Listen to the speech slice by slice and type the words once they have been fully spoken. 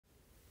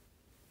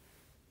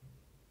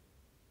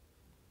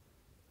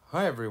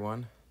Hi,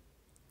 everyone.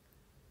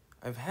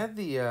 I've had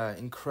the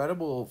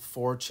incredible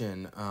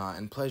fortune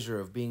and pleasure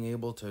of being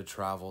able to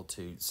travel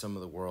to some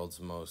of the world's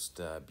most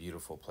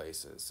beautiful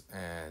places,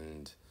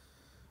 and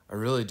I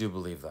really do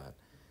believe that.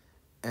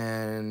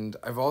 And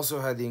I've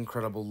also had the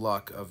incredible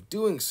luck of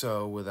doing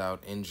so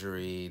without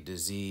injury,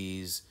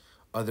 disease,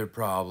 other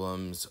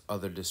problems,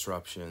 other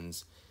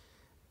disruptions.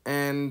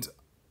 And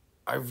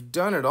I've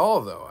done it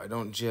all, though. I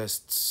don't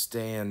just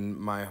stay in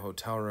my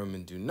hotel room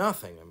and do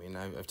nothing. I mean,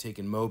 I've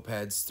taken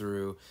mopeds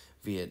through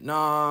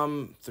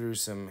Vietnam, through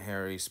some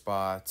hairy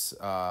spots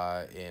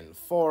in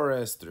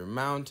forests, through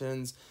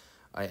mountains.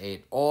 I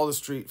ate all the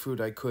street food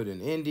I could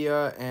in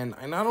India, and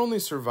I not only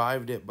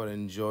survived it, but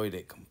enjoyed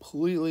it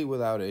completely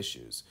without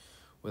issues,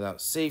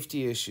 without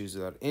safety issues,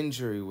 without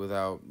injury,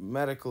 without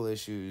medical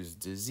issues,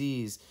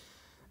 disease.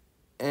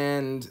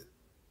 And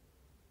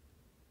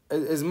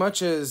as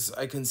much as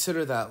I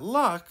consider that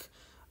luck,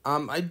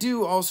 I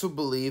do also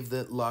believe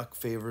that luck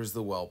favors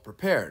the well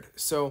prepared.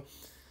 So,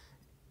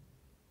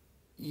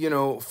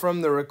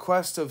 from the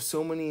request of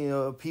so many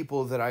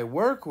people that I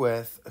work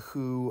with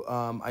who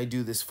I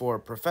do this for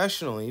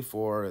professionally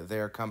for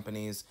their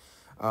companies,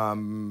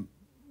 um,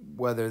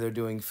 whether they're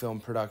doing film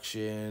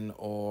production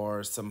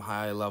or some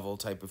high level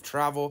type of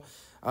travel,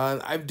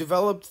 I've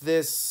developed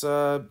this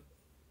I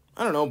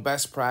don't know,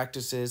 best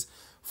practices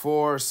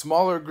for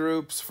smaller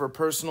groups, for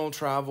personal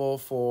travel,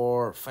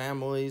 for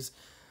families,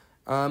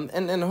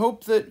 and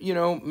hope that,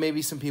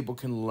 maybe some people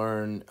can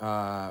learn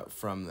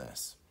from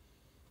this.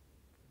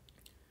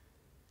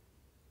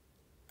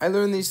 I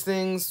learned these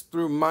things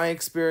through my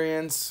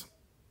experience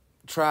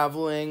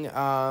traveling,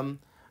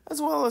 as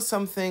well as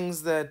some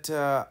things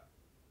that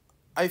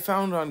I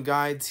found on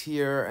guides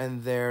here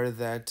and there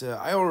that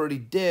I already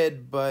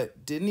did,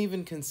 but didn't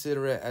even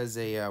consider it as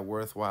a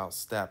worthwhile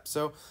step.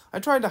 So I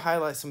tried to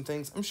highlight some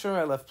things. I'm sure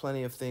I left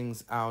plenty of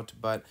things out,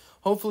 but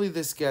hopefully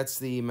this gets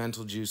the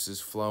mental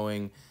juices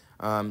flowing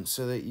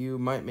so that you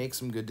might make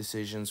some good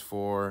decisions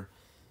for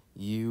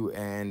you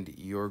and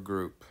your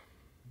group.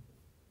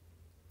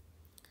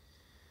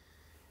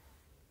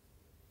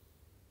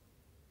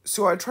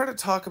 So I try to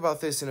talk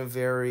about this in a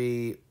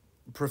very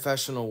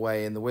professional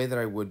way, in the way that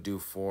I would do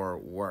for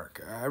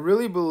work. I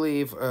really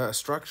believe a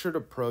structured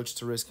approach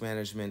to risk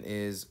management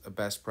is a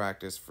best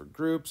practice for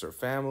groups or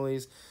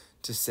families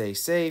to stay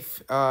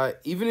safe,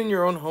 even in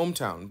your own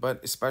hometown,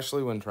 but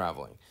especially when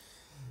traveling.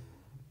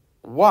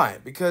 Why?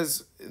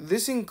 Because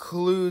this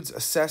includes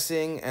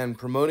assessing and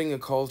promoting a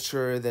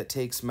culture that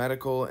takes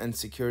medical and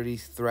security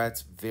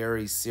threats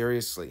very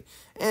seriously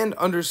and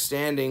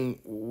understanding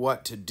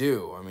what to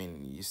do. I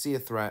mean, you see a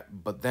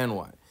threat, but then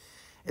what?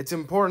 It's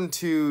important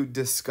to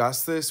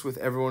discuss this with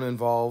everyone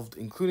involved,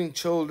 including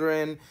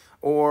children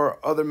or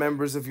other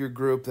members of your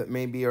group that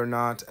maybe are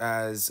not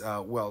as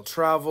well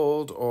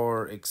traveled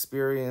or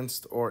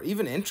experienced or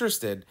even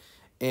interested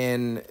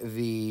in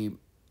the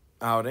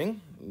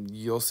outing.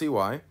 You'll see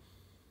why.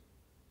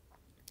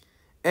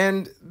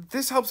 And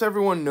this helps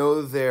everyone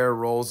know their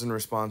roles and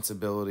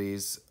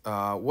responsibilities,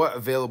 what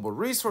available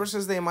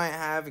resources they might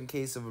have in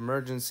case of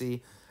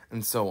emergency,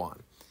 and so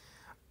on.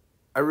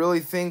 I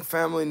really think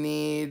family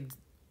need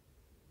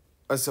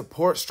a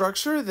support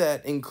structure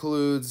that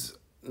includes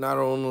not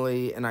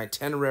only an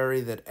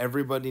itinerary that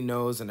everybody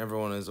knows and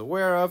everyone is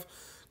aware of,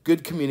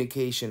 good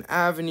communication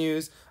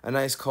avenues, a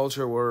nice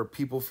culture where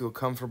people feel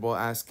comfortable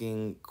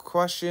asking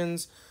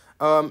questions,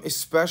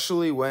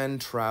 especially when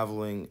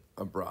traveling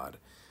abroad.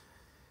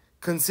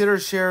 Consider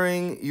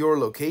sharing your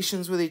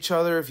locations with each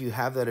other if you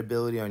have that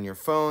ability on your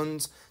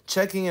phones.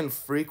 Checking in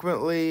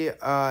frequently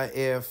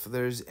if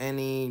there's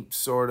any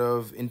sort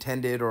of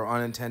intended or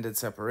unintended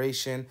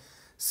separation,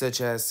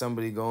 such as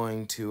somebody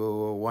going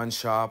to one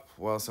shop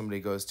while somebody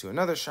goes to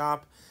another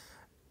shop.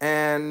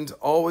 And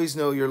always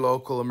know your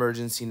local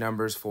emergency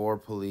numbers for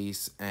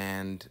police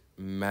and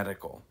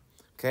medical.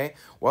 Okay?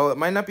 While it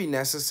might not be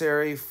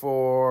necessary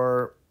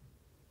for,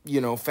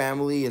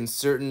 family in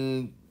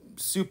certain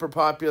super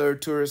popular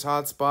tourist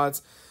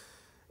hotspots,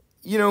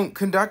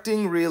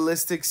 conducting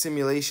realistic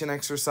simulation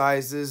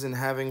exercises and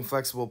having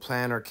flexible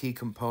plan are key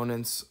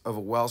components of a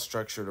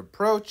well-structured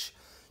approach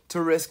to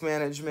risk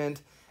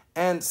management.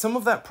 And some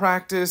of that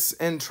practice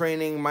and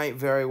training might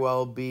very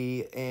well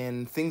be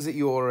in things that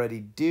you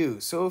already do.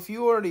 So if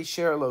you already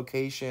share a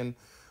location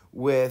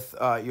with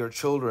your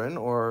children,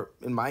 or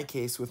in my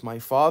case with my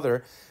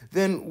father,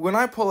 then when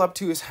I pull up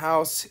to his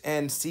house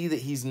and see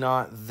that he's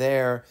not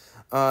there,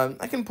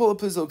 I can pull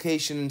up his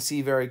location and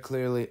see very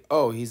clearly,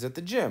 oh, he's at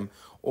the gym,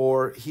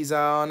 or he's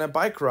on a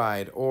bike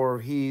ride,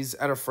 or he's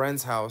at a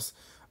friend's house.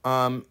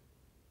 And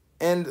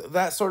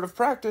that sort of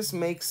practice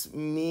makes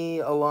me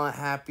a lot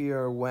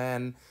happier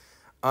when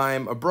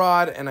I'm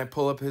abroad and I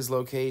pull up his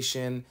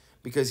location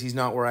because he's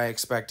not where I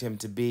expect him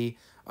to be.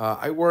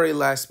 I worry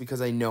less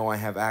because I know I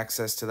have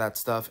access to that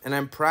stuff, and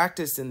I'm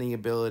practiced in the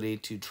ability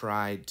to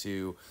try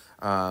to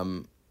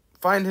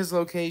find his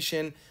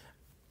location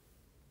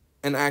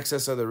and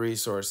access other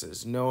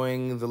resources,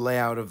 knowing the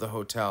layout of the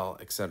hotel,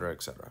 etc.,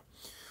 etc.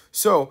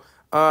 So,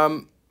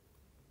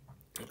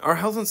 Our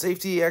health and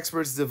safety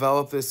experts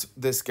developed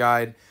this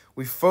guide.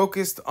 We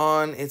focused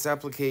on its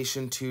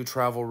application to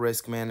travel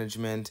risk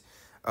management.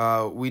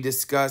 We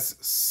discuss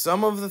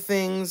some of the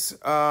things,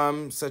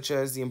 such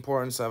as the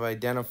importance of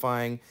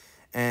identifying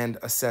and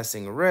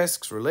assessing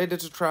risks related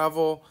to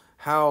travel,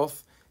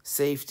 health,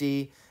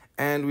 safety,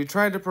 and we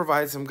tried to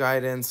provide some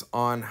guidance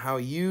on how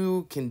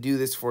you can do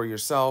this for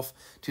yourself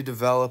to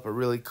develop a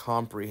really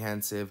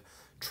comprehensive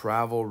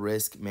travel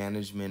risk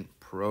management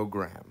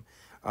program.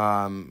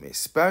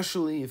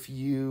 Especially if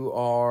you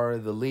are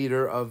the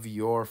leader of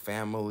your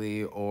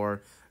family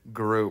or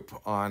group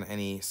on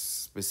any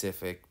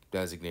specific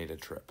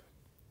designated trip.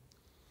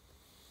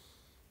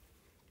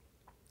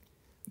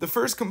 The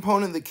first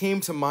component that came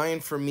to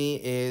mind for me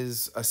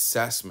is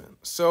assessment.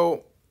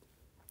 So,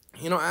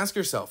 ask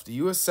yourself, do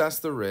you assess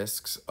the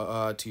risks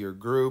to your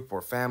group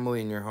or family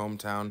in your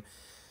hometown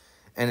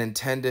and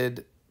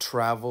intended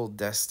travel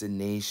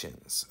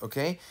destinations?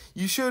 Okay,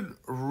 you should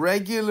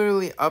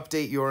regularly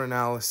update your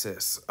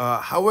analysis.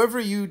 However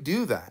you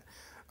do that,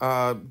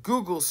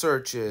 Google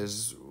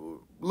searches,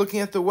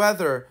 looking at the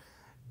weather,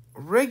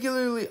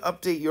 regularly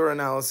update your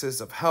analysis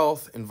of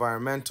health,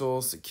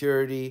 environmental,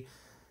 security,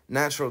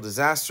 natural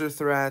disaster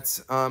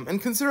threats,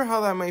 and consider how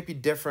that might be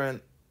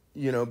different,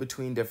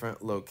 between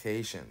different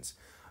locations.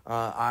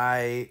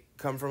 I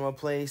come from a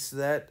place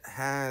that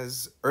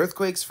has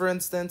earthquakes, for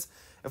instance.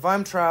 If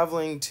I'm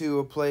traveling to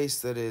a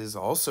place that is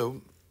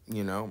also,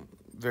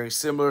 very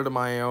similar to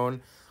my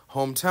own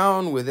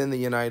hometown within the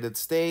United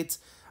States,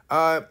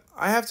 I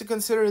have to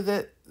consider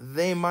that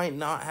they might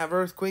not have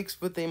earthquakes,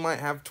 but they might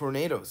have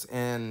tornadoes.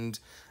 And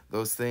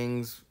those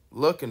things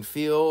look and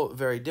feel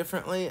very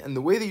differently. And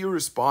the way that you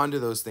respond to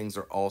those things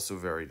are also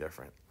very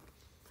different.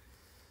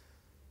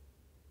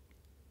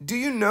 Do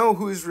you know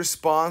who is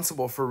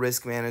responsible for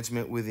risk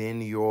management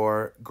within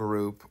your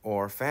group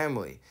or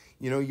family?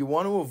 You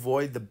want to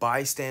avoid the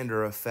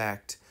bystander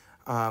effect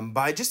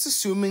by just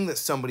assuming that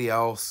somebody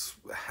else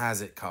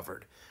has it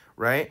covered,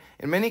 right?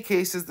 In many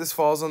cases, this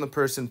falls on the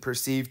person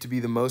perceived to be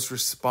the most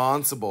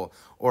responsible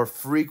or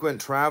frequent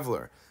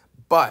traveler.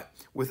 But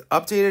with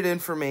updated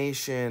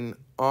information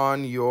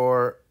on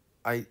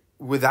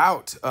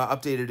without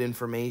updated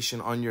information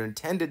on your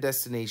intended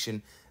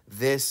destination,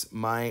 this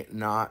might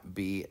not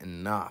be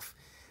enough.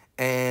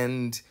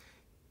 And,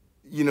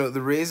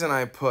 the reason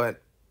I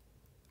put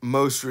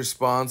most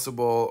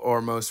responsible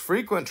or most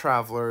frequent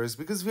traveler is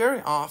because very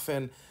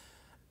often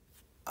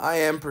I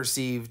am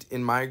perceived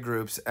in my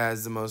groups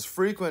as the most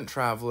frequent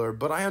traveler,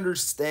 but I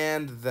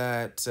understand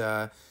that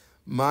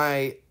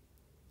my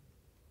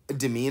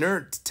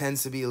demeanor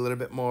tends to be a little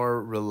bit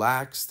more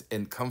relaxed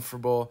and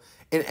comfortable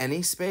in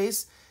any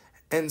space.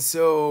 And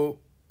so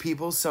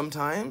people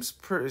sometimes,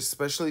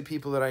 especially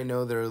people that I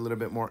know that are a little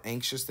bit more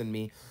anxious than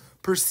me,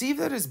 perceive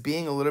that as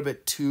being a little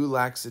bit too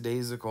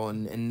lackadaisical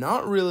and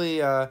not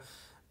really,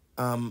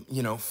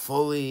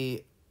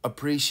 fully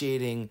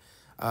appreciating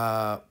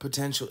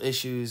potential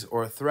issues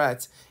or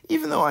threats,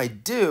 even though I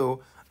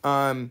do.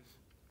 And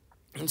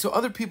so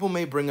other people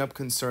may bring up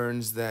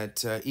concerns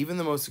that even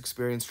the most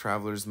experienced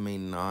travelers may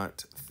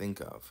not think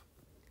of.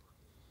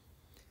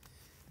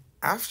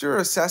 After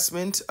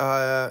assessment,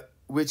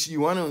 which you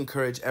want to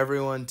encourage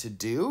everyone to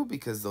do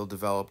because they'll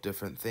develop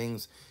different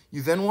things,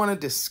 you then want to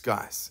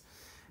discuss.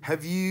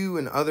 Have you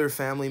and other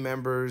family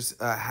members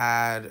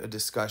had a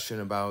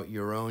discussion about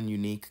your own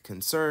unique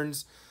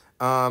concerns?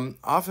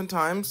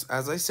 Oftentimes,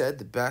 as I said,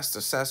 the best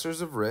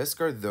assessors of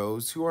risk are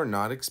those who are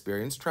not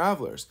experienced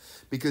travelers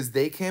because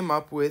they came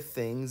up with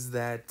things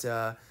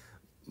that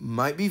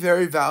might be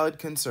very valid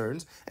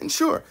concerns. And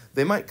sure,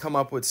 they might come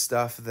up with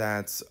stuff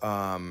that's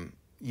a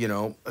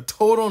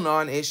total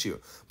non-issue.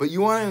 But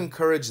you want to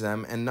encourage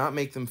them and not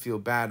make them feel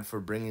bad for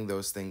bringing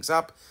those things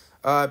up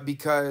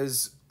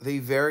because they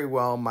very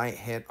well might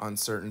hit on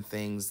certain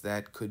things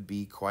that could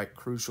be quite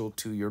crucial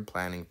to your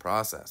planning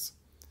process.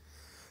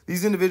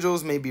 These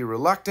individuals may be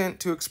reluctant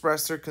to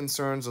express their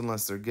concerns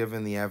unless they're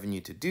given the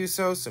avenue to do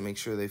so, so make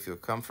sure they feel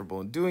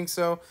comfortable in doing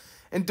so.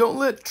 And don't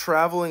let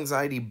travel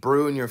anxiety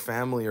brew in your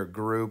family or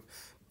group,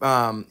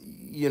 by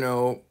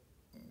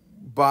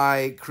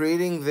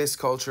creating this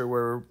culture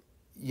where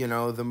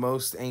the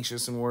most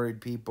anxious and worried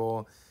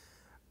people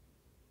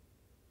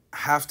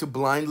have to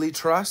blindly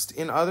trust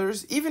in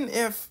others, even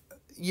if,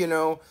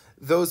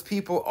 those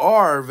people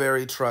are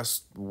very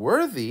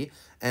trustworthy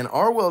and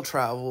are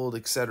well-traveled,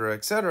 etc.,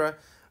 etc.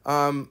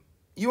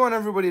 You want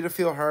everybody to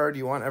feel heard.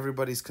 You want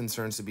everybody's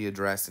concerns to be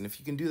addressed. And if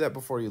you can do that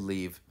before you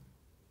leave,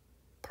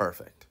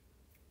 perfect.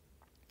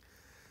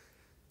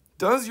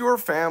 Does your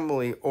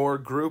family or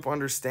group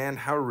understand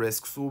how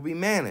risks will be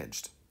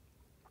managed?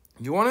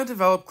 You want to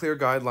develop clear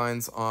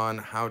guidelines on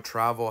how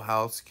travel,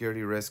 health,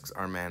 security risks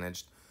are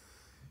managed,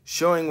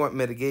 showing what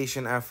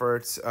mitigation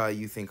efforts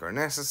you think are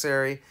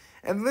necessary,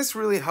 and this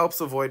really helps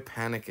avoid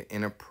panic at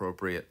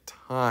inappropriate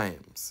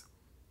times.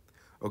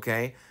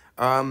 Okay?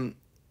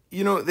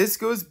 This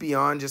goes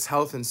beyond just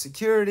health and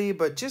security,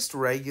 but just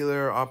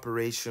regular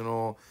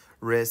operational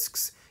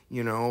risks.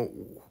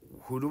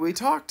 Who do we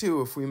talk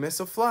to if we miss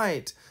a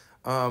flight?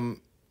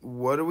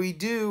 what do we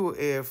do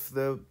if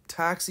the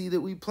taxi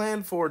that we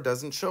planned for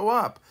doesn't show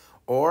up?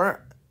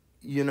 Or,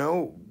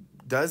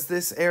 does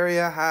this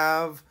area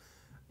have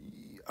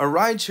a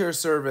rideshare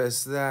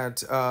service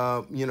that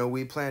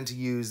we plan to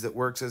use that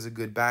works as a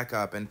good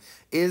backup? And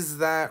is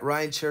that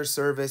rideshare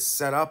service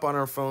set up on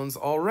our phones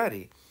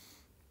already?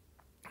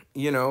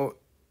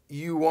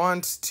 You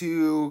want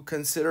to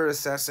consider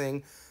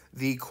assessing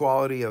the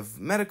quality of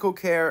medical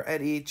care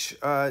at each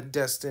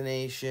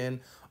destination,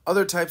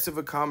 other types of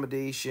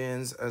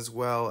accommodations, as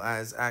well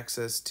as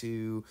access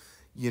to,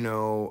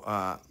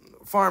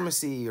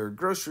 pharmacy or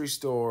grocery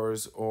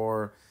stores,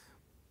 or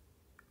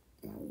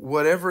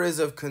whatever is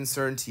of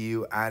concern to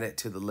you. Add it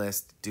to the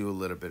list, do a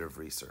little bit of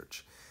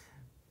research.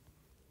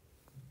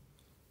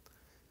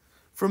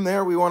 From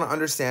there, we want to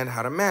understand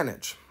how to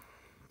manage.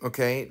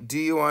 Okay, do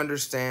you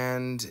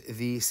understand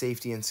the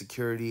safety and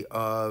security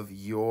of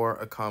your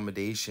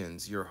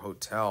accommodations, your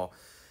hotel?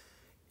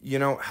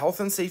 Health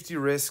and safety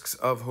risks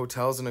of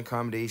hotels and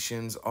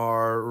accommodations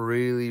are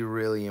really,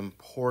 really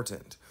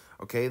important.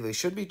 Okay, they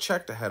should be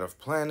checked ahead of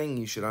planning.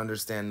 You should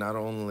understand not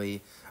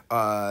only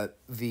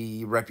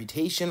the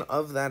reputation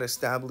of that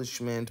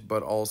establishment,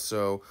 but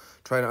also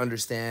try to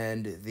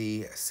understand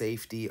the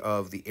safety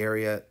of the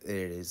area it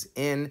is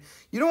in.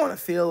 You don't want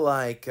to feel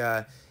like,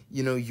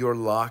 you're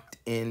locked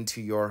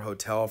into your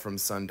hotel from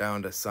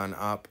sundown to sun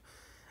up.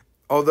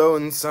 Although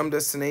in some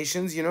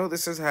destinations,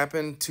 this has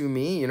happened to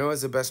me,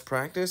 as a best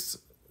practice,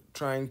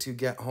 trying to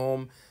get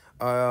home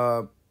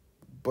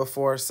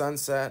before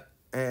sunset.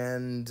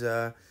 And,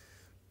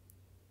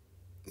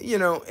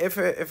 if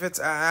it's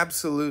an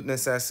absolute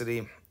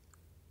necessity,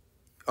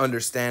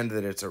 understand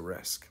that it's a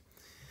risk.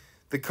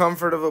 The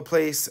comfort of a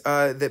place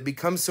that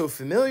becomes so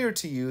familiar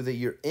to you that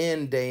you're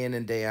in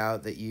and day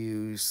out, that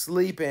you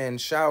sleep in,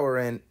 shower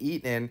in,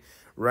 eat in,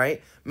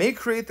 right, may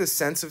create the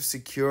sense of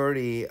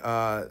security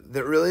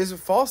that really is a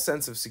false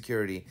sense of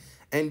security.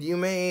 And you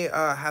may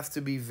have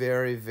to be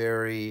very,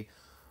 very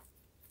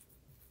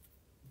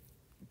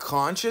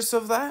conscious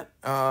of that.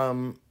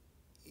 And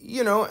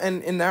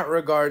in that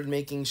regard,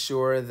 making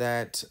sure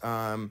that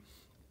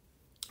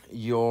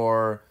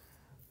your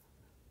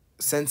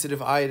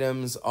sensitive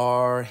items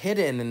are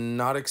hidden and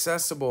not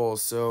accessible.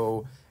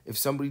 So if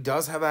somebody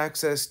does have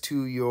access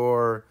to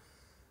your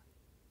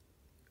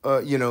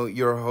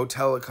your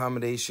hotel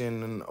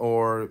accommodation,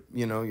 or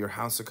your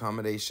house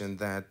accommodation,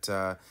 that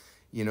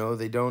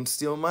they don't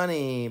steal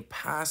money,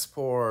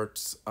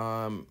 passports,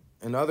 and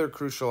other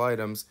crucial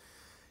items.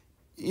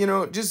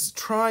 Just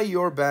try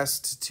your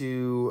best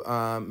to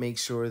make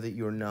sure that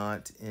you're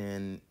not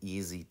an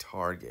easy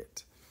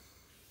target.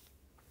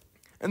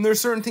 And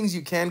there's certain things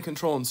you can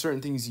control and certain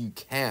things you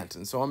can't.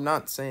 And so I'm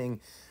not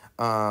saying,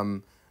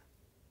 that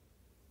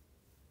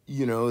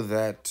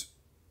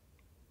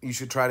you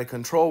should try to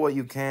control what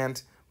you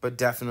can't, but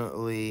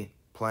definitely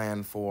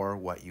plan for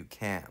what you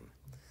can.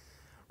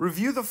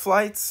 Review the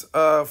flights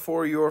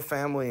for your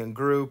family and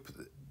group,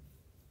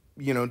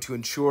 to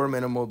ensure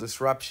minimal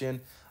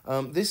disruption.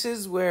 This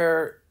is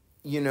where,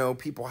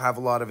 people have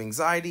a lot of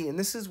anxiety, and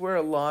this is where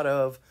a lot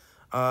of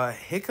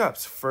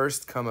hiccups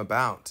first come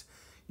about.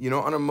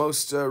 On a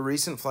most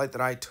recent flight that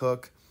I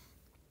took,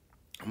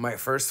 my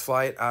first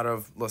flight out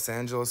of Los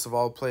Angeles, of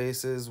all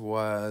places,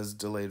 was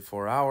delayed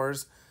 4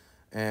 hours.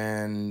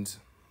 And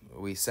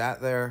we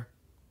sat there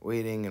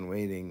waiting and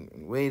waiting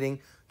and waiting,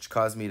 which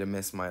caused me to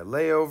miss my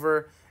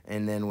layover.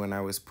 And then when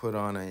I was put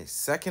on a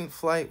second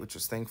flight, which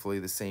was thankfully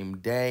the same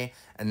day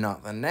and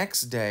not the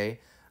next day,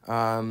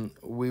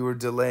 we were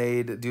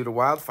delayed due to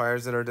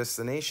wildfires at our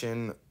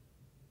destination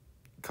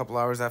a couple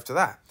hours after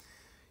that.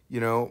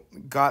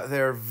 Got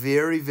there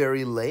very,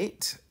 very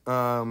late.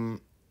 And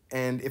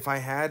if I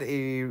had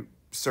a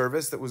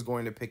service that was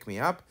going to pick me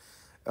up,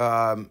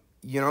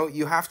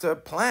 you have to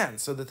plan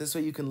so that this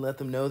way you can let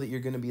them know that you're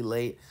going to be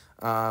late,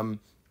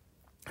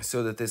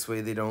 so that this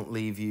way they don't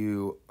leave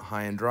you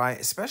high and dry,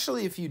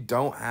 especially if you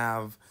don't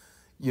have,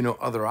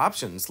 other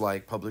options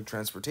like public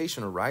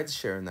transportation or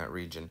rideshare in that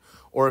region,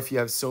 or if you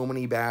have so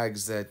many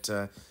bags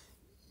that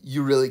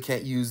you really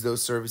can't use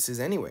those services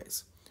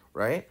anyways,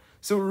 right?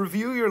 So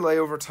review your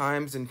layover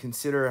times and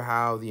consider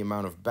how the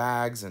amount of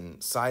bags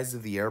and size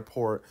of the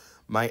airport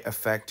might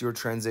affect your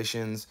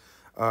transitions.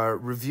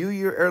 Review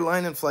your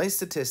airline and flight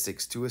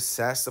statistics to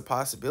assess the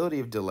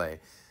possibility of delay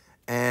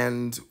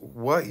and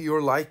what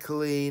your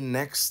likely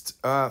next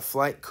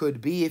flight could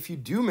be if you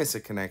do miss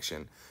a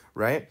connection,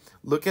 right?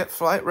 Look at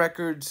flight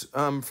records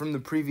from the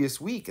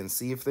previous week and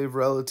see if they've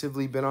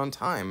relatively been on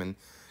time. And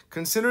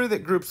consider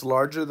that groups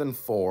larger than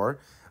 4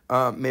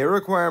 may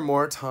require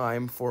more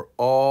time for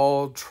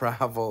all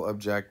travel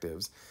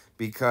objectives,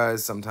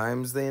 because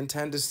sometimes they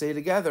intend to stay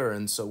together.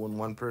 And so when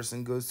one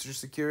person goes through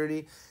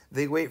security,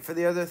 they wait for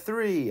the other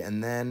 3,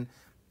 and then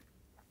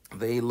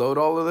they load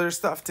all of their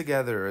stuff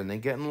together, and they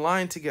get in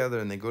line together,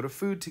 and they go to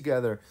food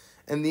together.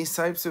 And these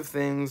types of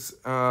things,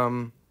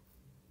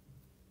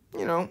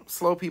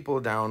 slow people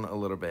down a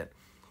little bit.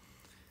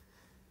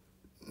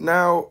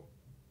 Now,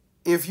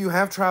 If you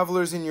have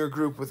travelers in your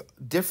group with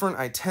different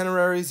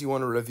itineraries, you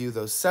want to review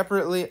those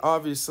separately,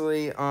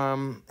 obviously,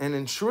 and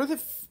ensure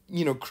that,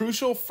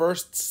 crucial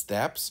first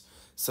steps,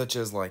 such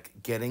as like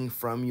getting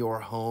from your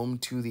home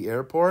to the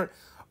airport,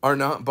 are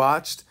not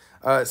botched.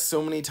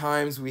 So many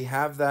times we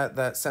have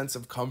that sense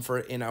of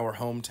comfort in our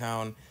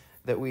hometown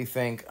that we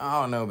think,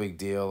 oh, no big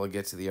deal, I'll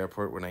get to the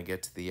airport when I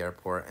get to the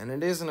airport. And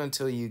it isn't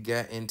until you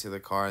get into the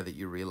car that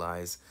you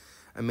realize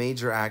a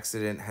major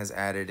accident has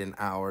added an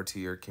hour to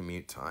your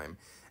commute time.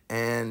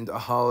 And a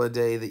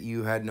holiday that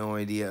you had no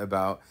idea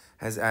about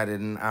has added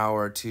an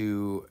hour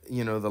to,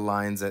 the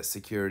lines at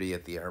security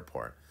at the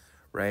airport,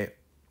 right?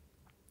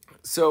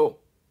 So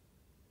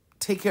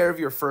take care of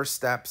your first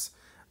steps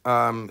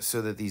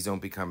so that these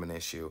don't become an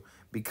issue.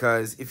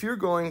 Because if you're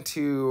going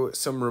to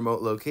some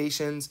remote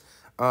locations,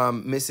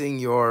 missing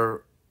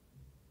your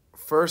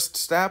first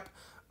step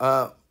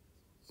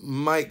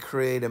might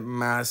create a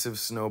massive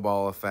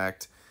snowball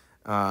effect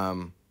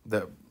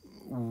that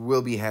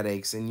will be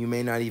headaches, and you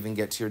may not even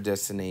get to your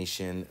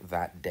destination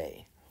that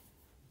day.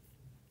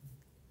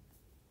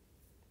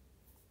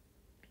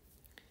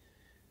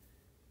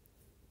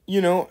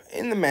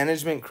 In the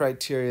management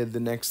criteria,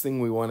 the next thing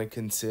we want to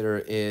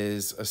consider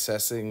is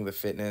assessing the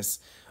fitness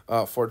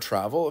for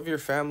travel of your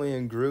family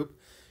and group.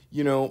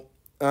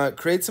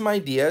 Create some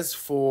ideas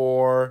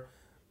for,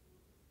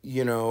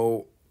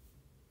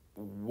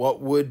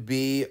 what would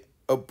be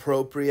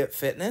appropriate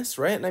fitness,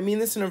 right? And I mean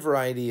this in a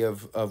variety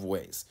of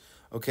ways,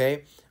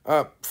 okay?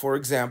 For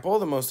example,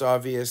 the most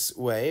obvious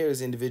way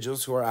is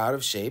individuals who are out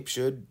of shape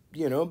should,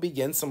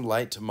 begin some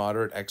light to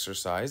moderate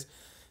exercise,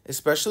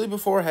 especially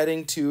before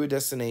heading to a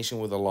destination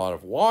with a lot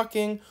of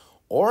walking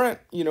or,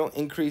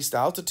 increased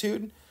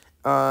altitude.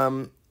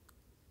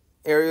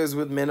 Areas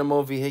with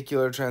minimal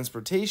vehicular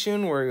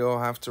transportation where you'll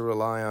have to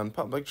rely on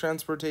public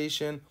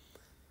transportation,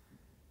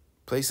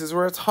 places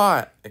where it's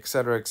hot,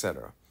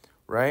 etc.,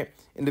 right?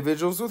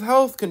 Individuals with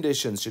health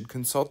conditions should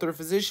consult their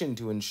physician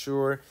to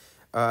ensure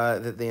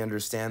that they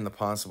understand the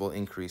possible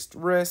increased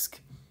risk,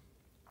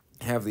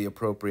 have the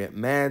appropriate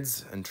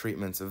meds and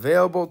treatments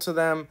available to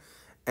them,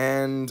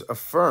 and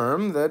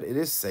affirm that it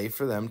is safe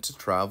for them to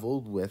travel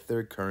with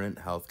their current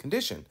health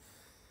condition.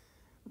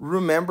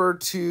 Remember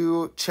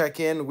to check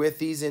in with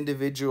these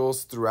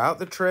individuals throughout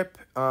the trip.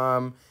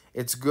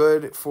 It's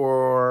good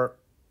for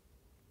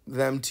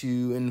them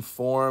to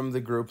inform the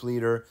group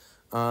leader,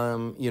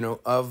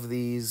 of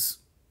these,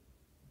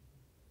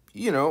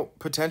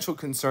 potential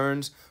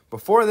concerns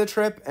before the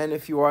trip. And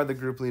if you are the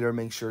group leader,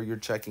 make sure you're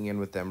checking in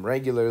with them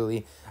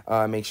regularly.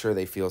 Make sure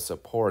they feel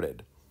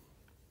supported.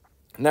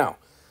 Now,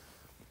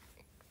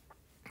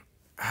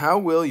 how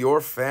will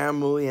your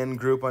family and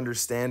group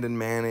understand and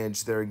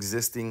manage their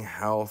existing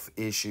health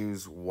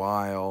issues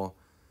while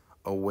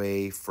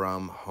away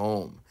from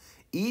home?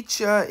 Each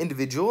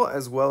individual,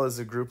 as well as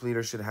a group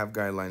leader, should have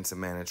guidelines to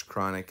manage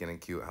chronic and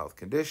acute health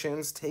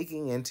conditions,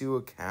 taking into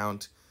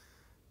account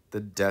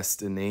the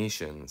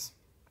destinations,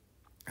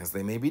 as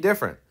they may be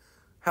different.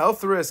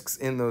 Health risks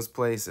in those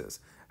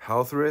places.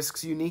 Health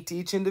risks unique to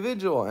each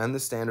individual and the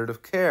standard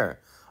of care.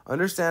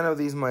 Understand how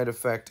these might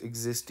affect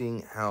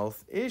existing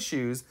health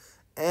issues.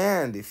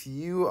 And if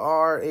you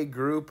are a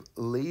group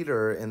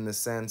leader in the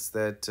sense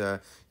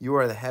that you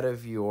are the head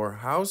of your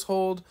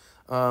household,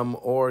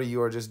 or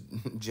you are just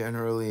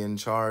generally in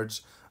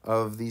charge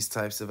of these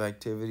types of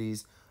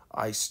activities,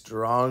 I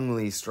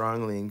strongly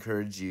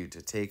encourage you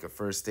to take a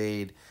first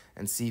aid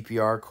and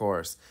CPR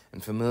course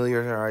and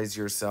familiarize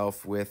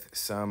yourself with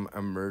some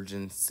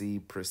emergency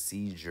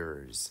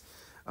procedures.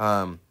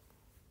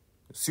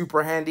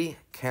 Super handy,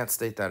 can't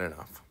state that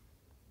enough.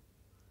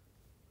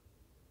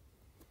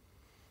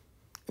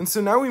 And so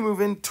now we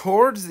move in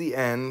towards the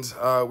end.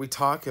 We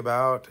talk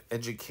about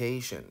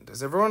education.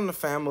 Does everyone in the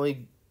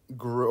family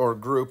or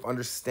group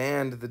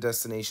understand the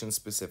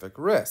destination-specific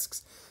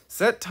risks?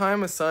 Set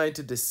time aside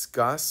to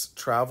discuss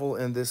travel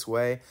in this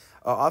way.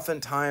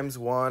 Oftentimes,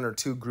 one or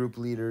two group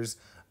leaders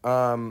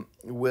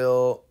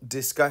will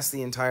discuss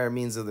the entire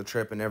means of the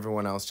trip and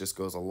everyone else just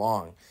goes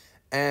along.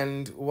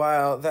 And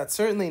while that's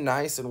certainly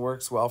nice and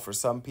works well for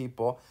some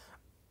people,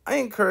 I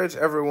encourage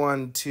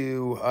everyone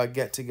to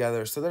get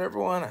together so that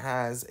everyone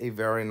has a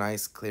very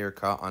nice,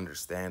 clear-cut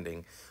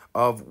understanding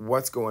of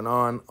what's going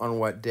on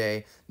what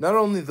day, not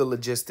only the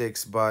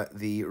logistics, but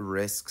the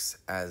risks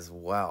as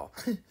well.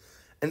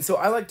 And so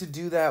I like to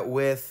do that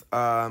with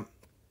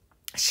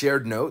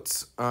shared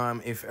notes.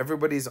 If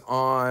everybody's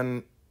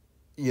on,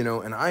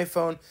 an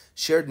iPhone,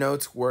 shared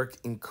notes work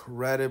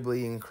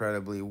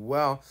incredibly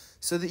well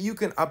so that you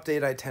can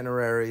update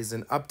itineraries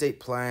and update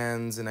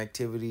plans and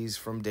activities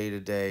from day to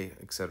day,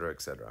 etc.,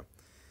 etc.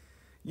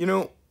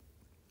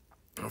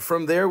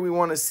 From there, we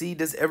want to see,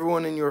 does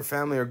everyone in your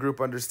family or group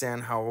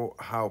understand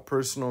how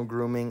personal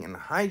grooming and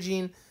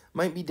hygiene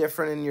might be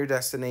different in your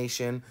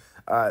destination?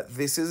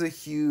 This is a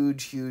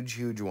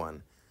huge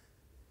one.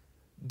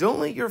 Don't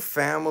let your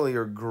family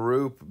or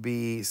group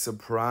be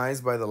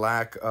surprised by the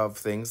lack of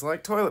things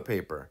like toilet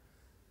paper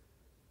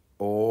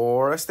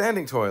or a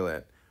standing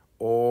toilet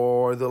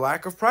or the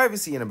lack of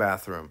privacy in a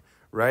bathroom,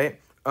 right?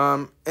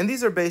 And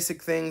these are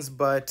basic things,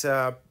 but,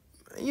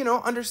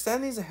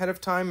 understand these ahead of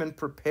time and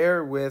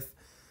prepare with,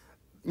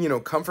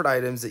 comfort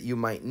items that you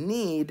might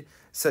need,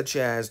 such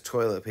as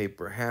toilet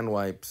paper, hand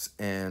wipes,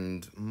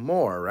 and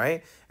more,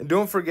 right? And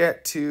don't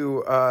forget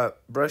to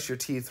brush your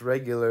teeth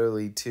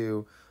regularly,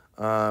 too.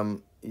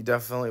 You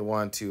definitely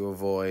want to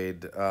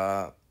avoid,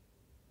 a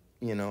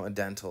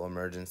dental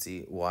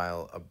emergency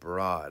while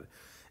abroad.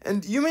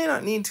 And you may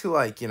not need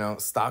to,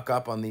 stock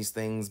up on these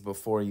things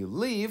before you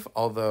leave,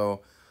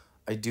 although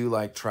I do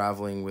like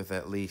traveling with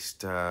at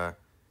least, some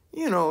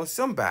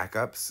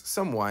backups,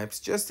 some wipes,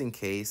 just in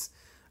case.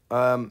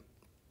 Um,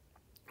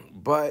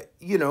 but,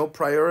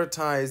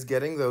 prioritize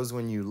getting those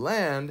when you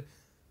land.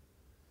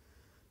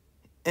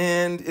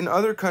 And in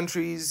other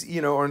countries,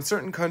 or in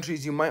certain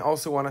countries, you might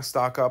also want to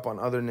stock up on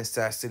other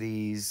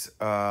necessities,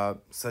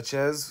 such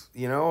as,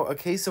 a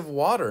case of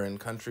water in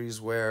countries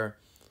where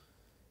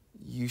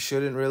you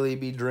shouldn't really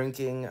be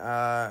drinking,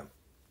 the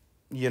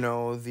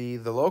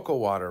local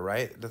water,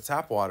 right? The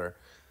tap water.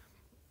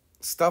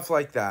 Stuff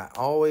like that.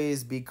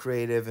 Always be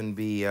creative and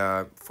be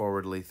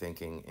forwardly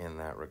thinking in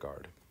that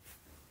regard.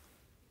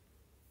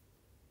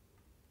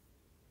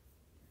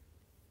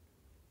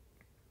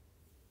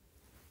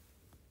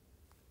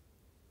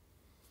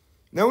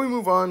 Now we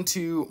move on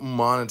to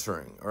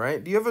monitoring, all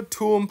right? Do you have a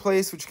tool in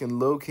place which can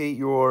locate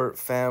your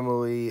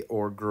family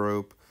or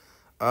group?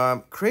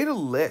 Create a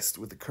list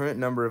with the current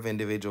number of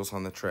individuals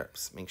on the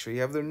trips. Make sure you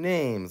have their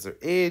names, their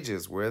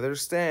ages, where they're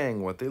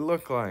staying, what they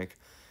look like,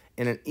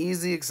 in an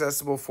easy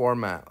accessible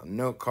format, a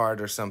note card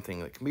or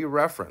something that can be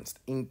referenced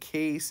in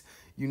case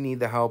you need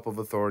the help of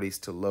authorities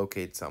to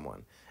locate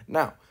someone.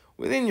 Now,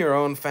 within your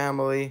own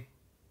family,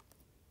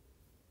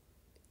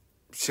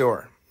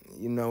 sure,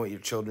 you know what your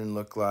children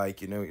look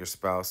like, you know what your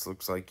spouse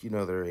looks like, you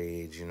know their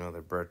age, you know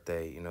their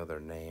birthday, you know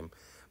their name.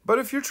 But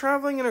if you're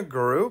traveling in a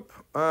group,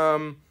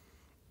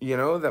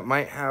 that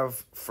might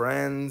have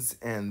friends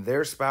and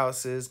their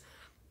spouses,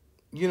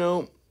 you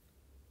know,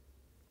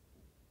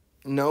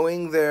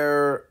 knowing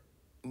their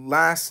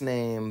last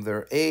name,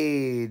 their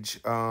age,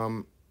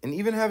 and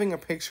even having a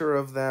picture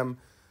of them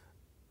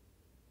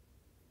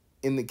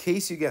in the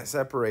case you get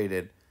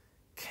separated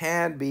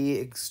can be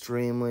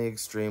extremely,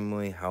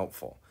 extremely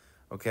helpful.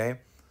 Okay?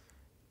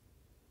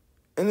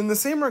 And in the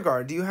same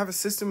regard, do you have a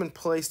system in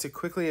place to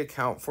quickly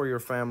account for your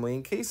family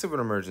in case of an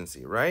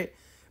emergency, right?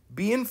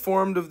 Be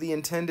informed of the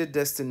intended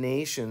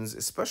destinations,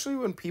 especially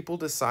when people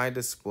decide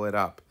to split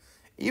up,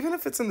 even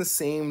if it's in the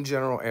same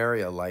general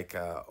area, like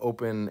an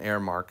open air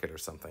market or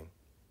something.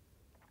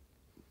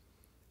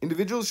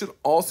 Individuals should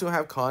also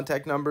have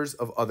contact numbers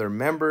of other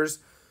members,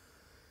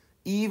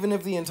 even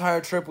if the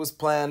entire trip was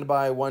planned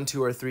by 1,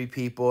 2, or 3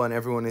 people and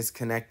everyone is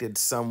connected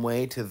some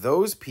way to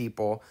those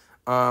people.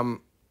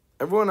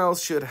 Everyone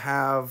else should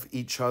have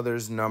each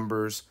other's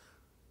numbers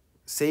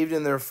saved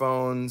in their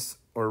phones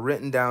or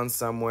written down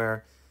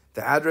somewhere.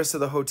 The address of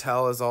the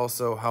hotel is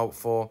also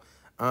helpful.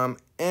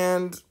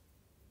 And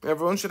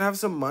everyone should have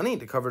some money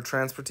to cover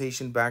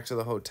transportation back to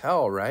the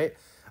hotel, right?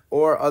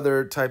 Or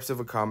other types of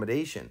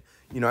accommodation.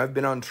 I've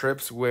been on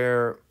trips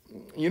where,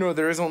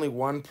 there is only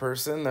one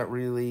person that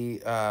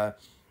really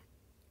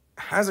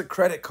has a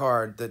credit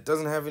card that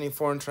doesn't have any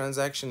foreign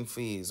transaction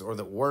fees, or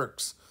that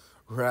works,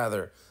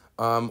 rather.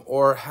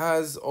 Or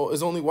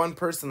is only one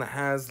person that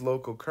has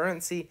local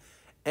currency.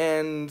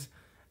 And,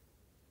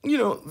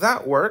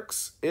 that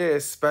works,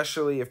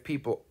 especially if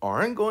people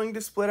aren't going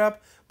to split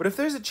up. But if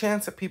there's a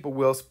chance that people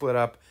will split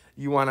up,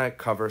 you want to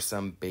cover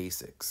some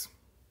basics.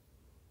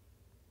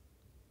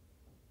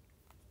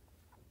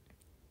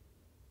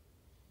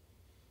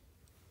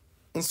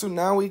 And so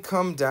now we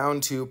come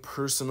down to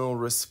personal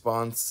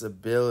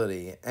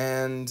responsibility.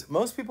 And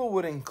most people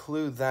would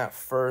include that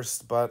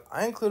first, but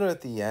I include it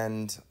at the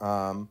end.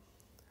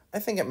 I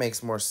think it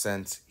makes more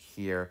sense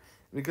here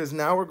because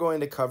now we're going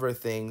to cover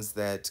things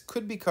that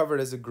could be covered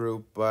as a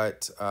group,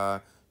 but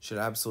should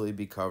absolutely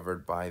be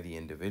covered by the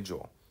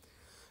individual.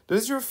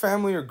 Does your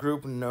family or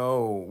group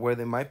know where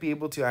they might be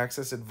able to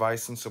access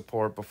advice and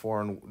support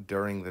before and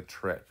during the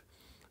trip?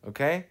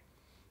 Okay?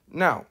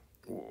 Now,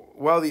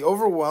 while the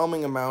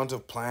overwhelming amount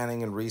of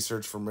planning and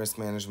research from risk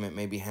management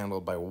may be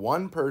handled by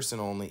one person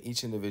only,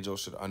 each individual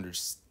should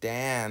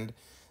understand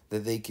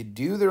that they could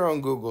do their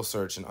own Google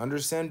search and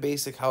understand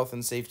basic health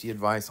and safety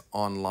advice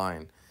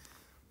online.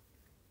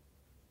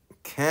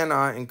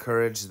 Cannot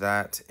encourage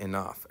that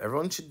enough.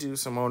 Everyone should do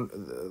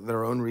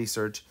their own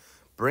research,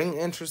 bring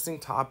interesting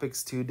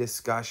topics to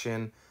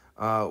discussion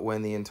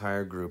when the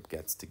entire group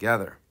gets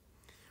together,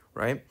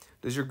 right?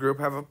 Does your group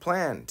have a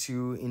plan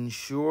to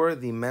ensure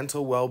the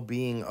mental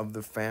well-being of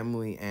the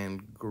family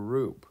and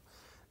group?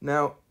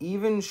 Now,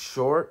 even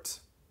short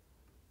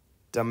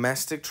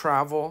domestic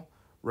travel,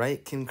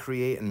 right, can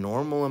create a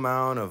normal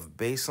amount of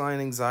baseline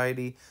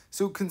anxiety.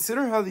 So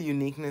consider how the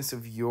uniqueness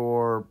of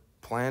your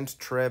planned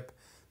trip,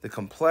 the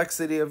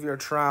complexity of your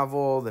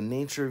travel, the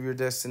nature of your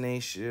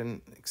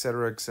destination,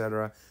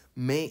 etc.,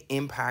 may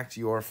impact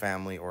your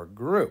family or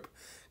group.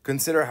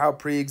 Consider how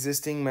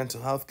pre-existing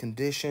mental health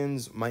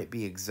conditions might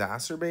be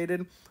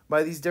exacerbated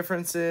by these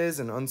differences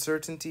and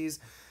uncertainties.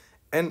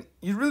 And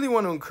you really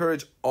want to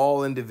encourage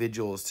all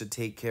individuals to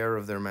take care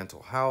of their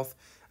mental health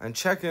and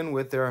check in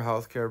with their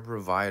healthcare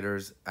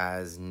providers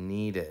as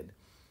needed.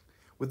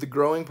 With the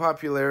growing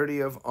popularity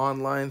of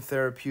online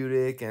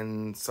therapeutic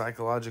and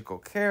psychological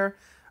care,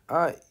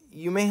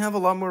 you may have a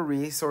lot more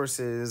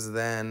resources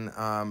than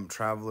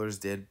travelers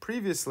did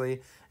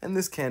previously, and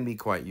this can be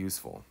quite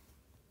useful.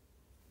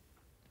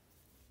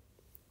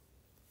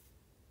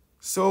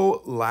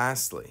 So,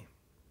 lastly,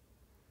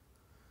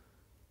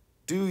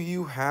 do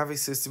you have a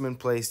system in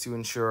place to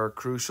ensure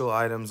crucial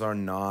items are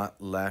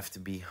not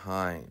left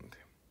behind?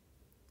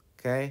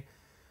 Okay?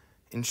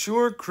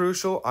 Ensure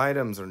crucial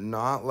items are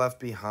not left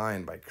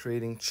behind by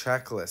creating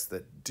checklists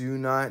that do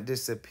not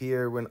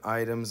disappear when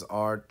items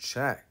are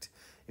checked.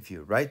 If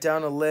you write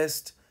down a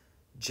list,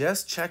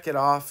 just check it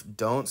off,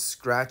 don't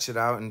scratch it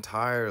out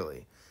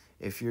entirely.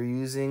 If you're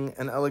using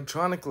an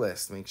electronic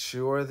list, make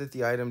sure that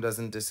the item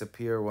doesn't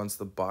disappear once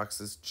the box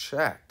is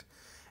checked.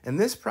 And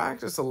this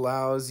practice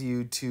allows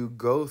you to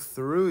go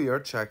through your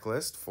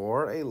checklist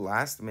for a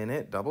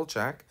last-minute double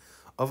check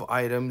of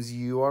items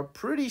you are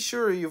pretty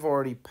sure you've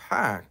already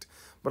packed.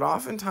 But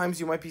oftentimes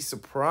you might be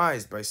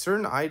surprised by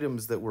certain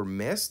items that were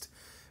missed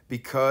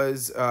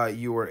because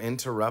you were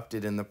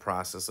interrupted in the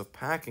process of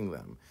packing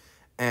them.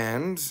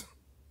 And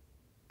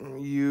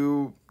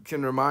you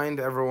can remind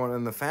everyone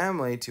in the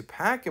family to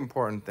pack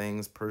important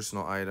things,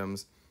 personal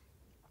items,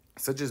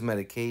 such as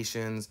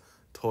medications,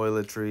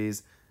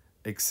 toiletries,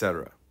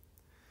 etc.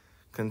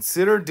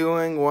 Consider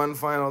doing one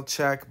final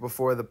check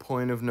before the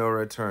point of no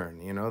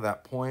return. You know,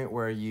 that point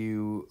where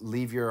you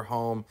leave your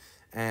home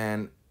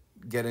and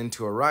get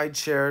into a ride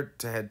share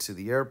to head to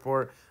the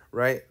airport,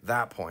 right?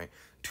 That point.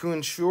 To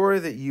ensure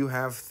that you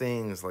have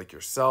things like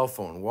your cell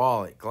phone,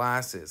 wallet,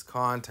 glasses,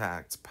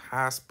 contacts,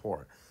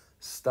 passport,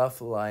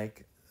 stuff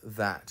like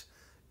that.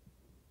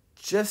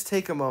 Just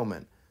take a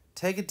moment.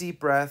 Take a deep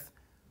breath.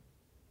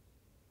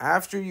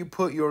 After you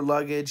put your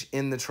luggage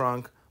in the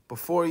trunk,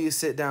 before you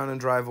sit down and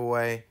drive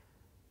away,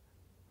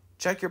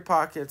 check your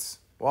pockets,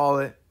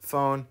 wallet,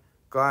 phone,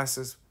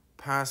 glasses,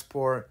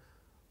 passport.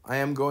 I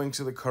am going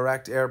to the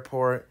correct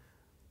airport.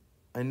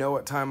 I know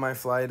what time my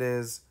flight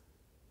is.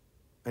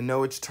 I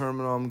know which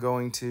terminal I'm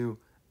going to.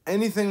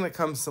 Anything that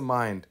comes to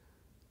mind,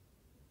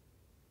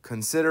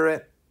 consider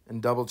it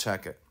and double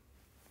check it.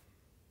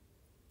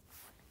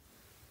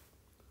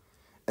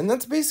 And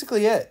that's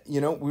basically it.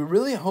 You know, we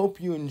really hope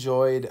you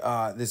enjoyed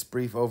this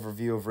brief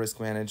overview of risk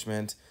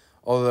management,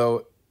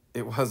 although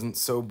it wasn't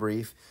so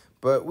brief.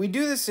 But we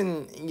do this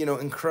in,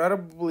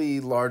 incredibly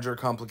larger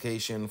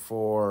complication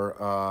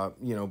for,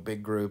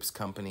 big groups,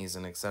 companies,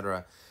 and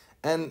etc.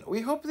 And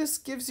we hope this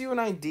gives you an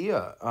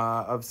idea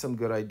of some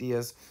good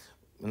ideas,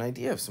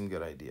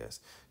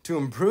 to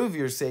improve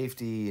your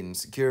safety and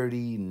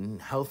security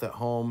and health at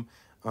home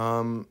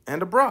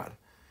and abroad.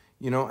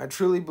 I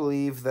truly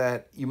believe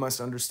that you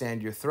must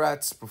understand your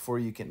threats before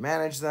you can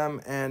manage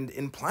them. And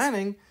in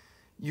planning,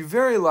 you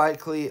very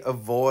likely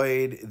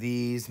avoid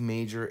these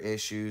major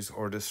issues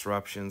or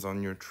disruptions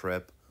on your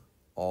trip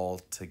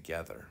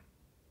altogether.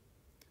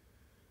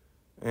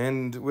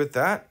 And with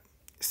that,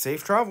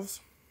 safe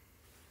travels.